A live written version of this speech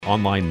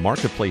Online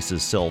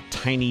marketplaces sell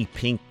tiny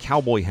pink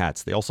cowboy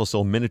hats. They also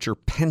sell miniature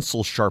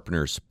pencil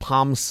sharpeners,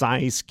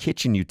 palm-sized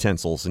kitchen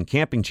utensils, and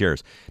camping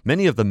chairs.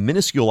 Many of the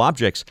minuscule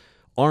objects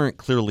aren't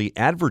clearly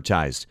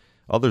advertised.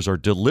 Others are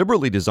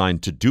deliberately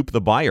designed to dupe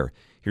the buyer.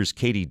 Here's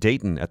Katie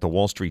Deighton at the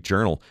Wall Street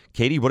Journal.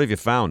 Katie, what have you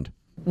found?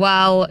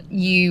 Well,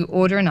 you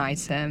order an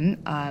item,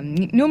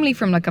 normally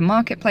from like a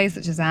marketplace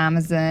such as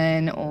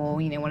Amazon or,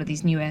 one of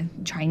these newer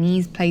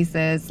Chinese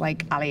places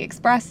like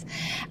AliExpress.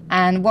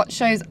 And what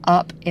shows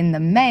up in the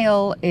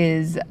mail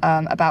is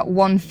about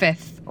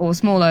 1/5 or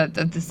smaller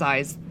of the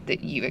size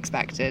that you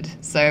expected.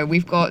 So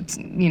we've got,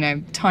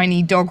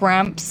 tiny dog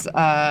ramps.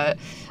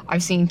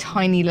 I've seen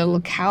tiny little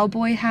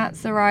cowboy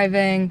hats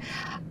arriving,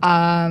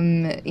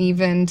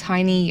 even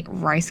tiny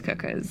rice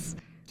cookers.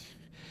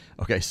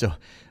 Okay, so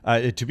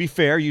to be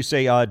fair, you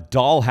say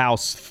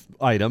dollhouse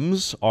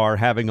items are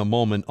having a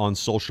moment on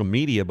social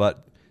media,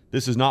 but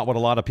this is not what a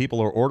lot of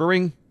people are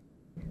ordering?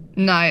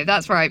 No,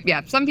 that's right.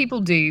 Yeah, some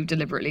people do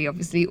deliberately,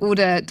 obviously,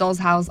 order doll's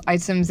house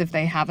items if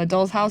they have a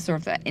doll's house or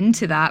if they're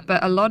into that.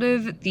 But a lot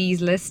of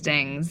these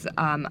listings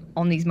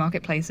on these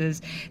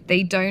marketplaces,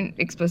 they don't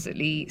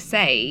explicitly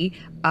say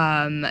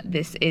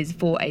this is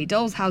for a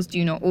doll's house.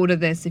 Do not order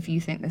this if you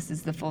think this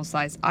is the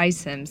full-size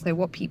item. So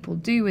what people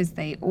do is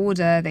they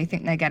order, they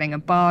think they're getting a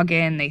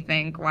bargain. They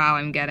think, wow,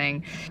 I'm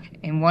getting,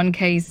 in one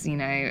case,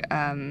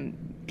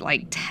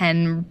 like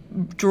 10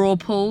 drawer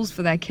pulls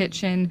for their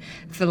kitchen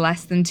for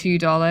less than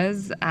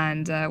 $2,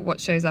 and what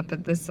shows up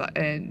at this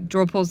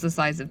drawer pulls the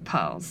size of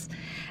pearls.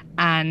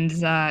 And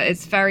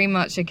it's very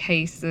much a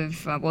case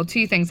of,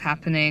 two things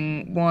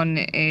happening. One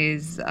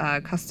is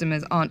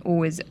customers aren't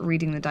always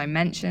reading the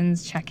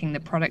dimensions, checking the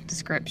product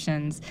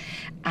descriptions.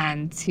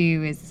 And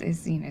two is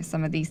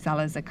some of these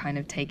sellers are kind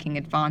of taking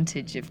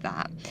advantage of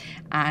that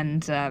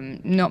and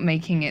not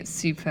making it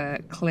super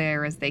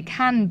clear as they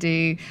can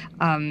do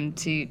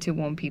to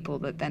warn people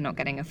that they're not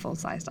getting a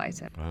full-sized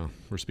item. Wow.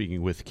 We're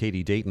speaking with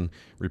Katie Deighton,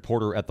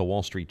 reporter at the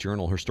Wall Street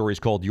Journal. Her story is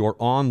called "Your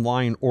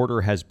Online Order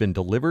Has Been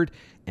Delivered,"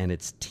 and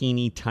it's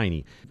teeny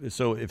tiny.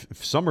 So if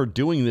some are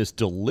doing this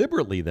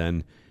deliberately,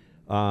 then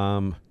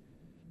I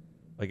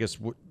guess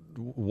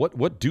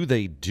what do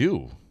they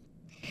do?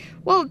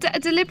 Well,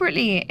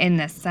 deliberately in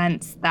the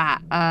sense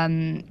that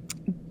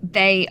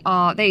they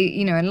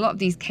in a lot of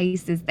these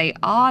cases, they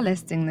are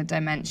listing the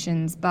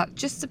dimensions, but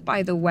just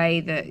by the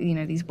way that,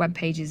 these web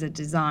pages are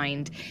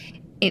designed,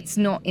 it's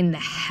not in the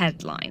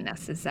headline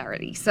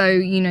necessarily. So,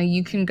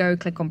 you can go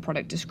click on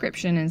product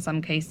description in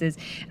some cases,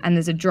 and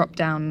there's a drop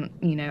down,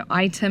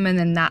 item, and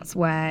then that's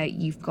where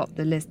you've got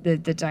the list, the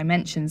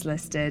dimensions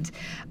listed.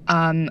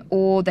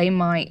 Or they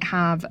might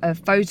have a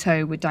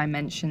photo with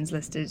dimensions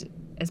listed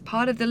as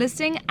part of the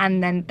listing,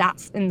 and then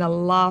that's in the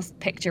last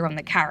picture on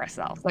the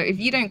carousel. So if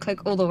you don't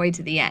click all the way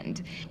to the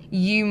end,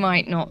 you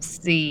might not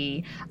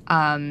see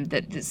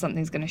that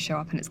something's going to show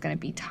up and it's going to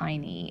be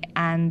tiny.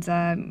 And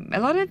a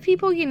lot of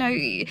people,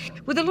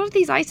 with a lot of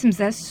these items,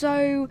 they're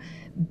so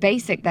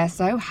basic, they're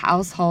so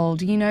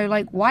household,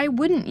 why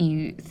wouldn't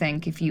you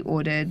think if you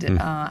ordered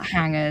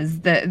hangers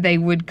that they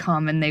would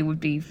come and they would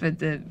be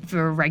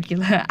for a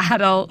regular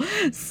adult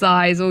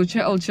size or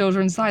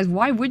children's size?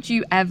 Why would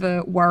you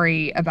ever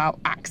worry about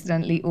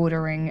accidentally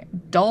ordering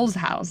doll's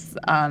house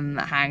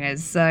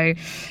hangers? So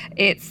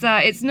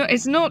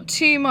it's not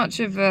too much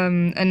of a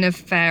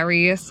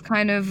nefarious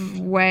kind of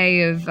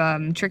way of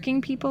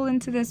tricking people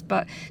into this,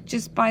 but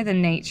just by the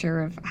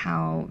nature of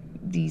how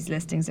these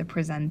listings are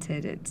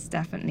presented, it's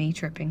definitely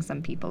tripping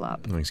some people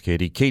up. Thanks,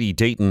 Katie. Katie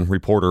Deighton,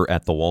 reporter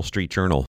at the Wall Street Journal.